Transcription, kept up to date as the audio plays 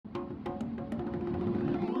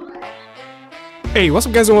Hey, what's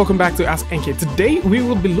up guys, and welcome back to askNK. Today we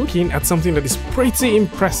will be looking at something that is pretty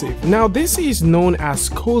impressive. Now this is known as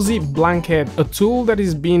Cozy Blanket, a tool that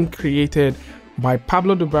is being created by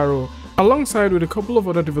Pablo Dubarro alongside with a couple of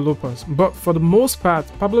other developers. But for the most part,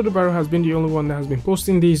 Pablo Dubarro has been the only one that has been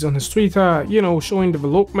posting these on his Twitter, you know, showing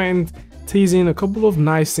development, teasing a couple of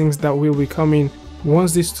nice things that will be coming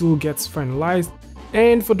once this tool gets finalized.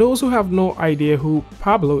 And for those who have no idea who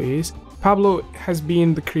Pablo is, Pablo has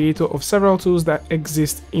been the creator of several tools that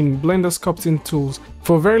exist in Blender sculpting tools.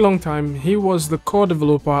 For a very long time, he was the core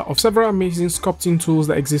developer of several amazing sculpting tools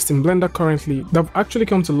that exist in Blender currently that I've actually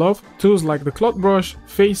come to love. Tools like the cloth brush,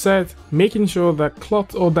 facet, making sure that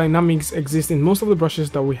cloth or dynamics exist in most of the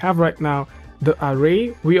brushes that we have right now, the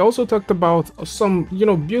array. We also talked about some,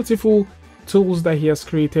 beautiful tools that he has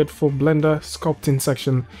created for Blender sculpting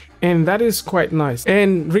section, and that is quite nice.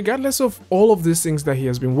 And regardless of all of these things that he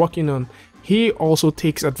has been working on, he also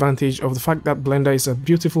takes advantage of the fact that Blender is a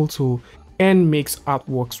beautiful tool and makes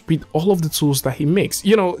artworks with all of the tools that he makes.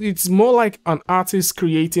 It's more like an artist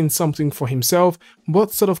creating something for himself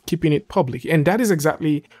but sort of keeping it public, and that is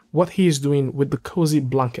exactly what he is doing with the Cozy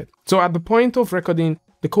Blanket. So at the point of recording,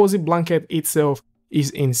 the Cozy Blanket itself is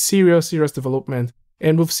in serious development,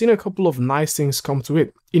 and we've seen a couple of nice things come to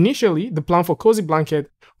it. Initially, the plan for Cozy Blanket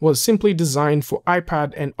was simply designed for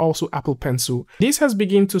iPad and also Apple Pencil. This has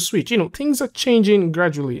begun to switch. Things are changing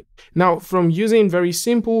gradually. Now, from using very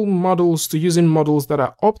simple models to using models that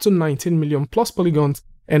are up to 19 million plus polygons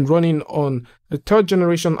and running on a third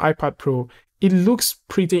generation iPad Pro, it looks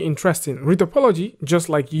pretty interesting. Retopology, just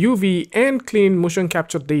like UV and clean motion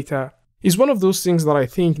capture data, is one of those things that I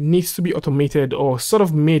think needs to be automated or sort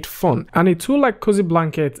of made fun. And a tool like Cozy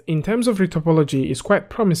Blanket in terms of retopology is quite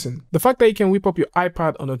promising. The fact that you can whip up your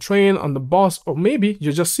iPad on a train, on the bus, or maybe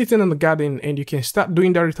you're just sitting in the garden and you can start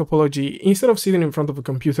doing that retopology instead of sitting in front of a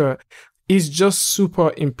computer is just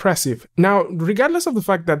super impressive. Now, regardless of the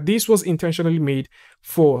fact that this was intentionally made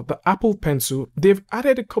for the Apple Pencil, they've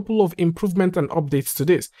added a couple of improvements and updates to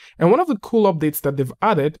this. And one of the cool updates that they've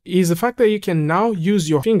added is the fact that you can now use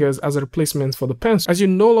your fingers as a replacement for the pencil, as you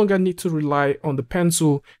no longer need to rely on the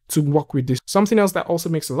pencil to work with this. Something else that also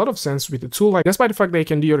makes a lot of sense with the tool, like despite the fact that you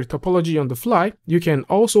can do your retopology on the fly, you can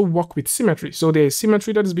also work with symmetry. So there is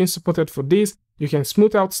symmetry that is being supported for this. You can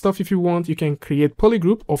smooth out stuff if you want. You can create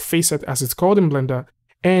polygroup or facet as it's called in Blender.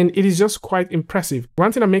 And it is just quite impressive.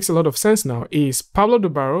 One thing that makes a lot of sense now is Pablo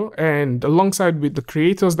Dubarro, and alongside with the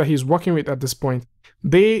creators that he's working with at this point,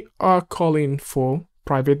 they are calling for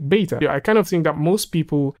private beta. I kind of think that most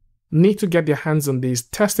people need to get their hands on this,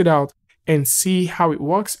 test it out, and see how it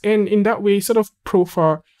works. And in that way, sort of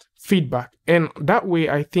proffer feedback. And that way,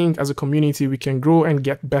 I think as a community, we can grow and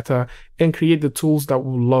get better and create the tools that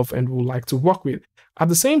we'll love and we'll like to work with. At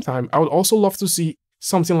the same time, I would also love to see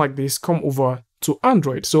something like this come over to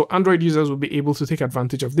Android. So Android users will be able to take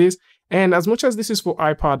advantage of this. And as much as this is for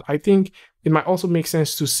iPad, I think it might also make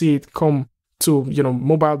sense to see it come to,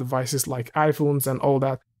 mobile devices like iPhones and all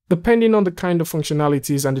that, depending on the kind of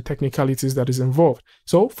functionalities and the technicalities that is involved.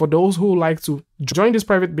 So for those who like to join this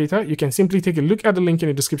private beta, you can simply take a look at the link in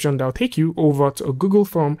the description that will take you over to a Google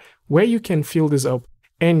form where you can fill this up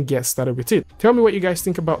and get started with it. Tell me what you guys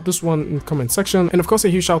think about this one in the comment section. And of course, a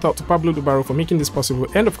huge shout out to Pablo Dubarro for making this possible.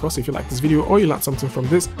 And of course, if you like this video or you learned something from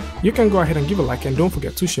this, you can go ahead and give a like, and don't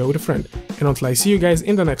forget to share with a friend. And until I see you guys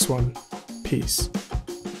in the next one, peace.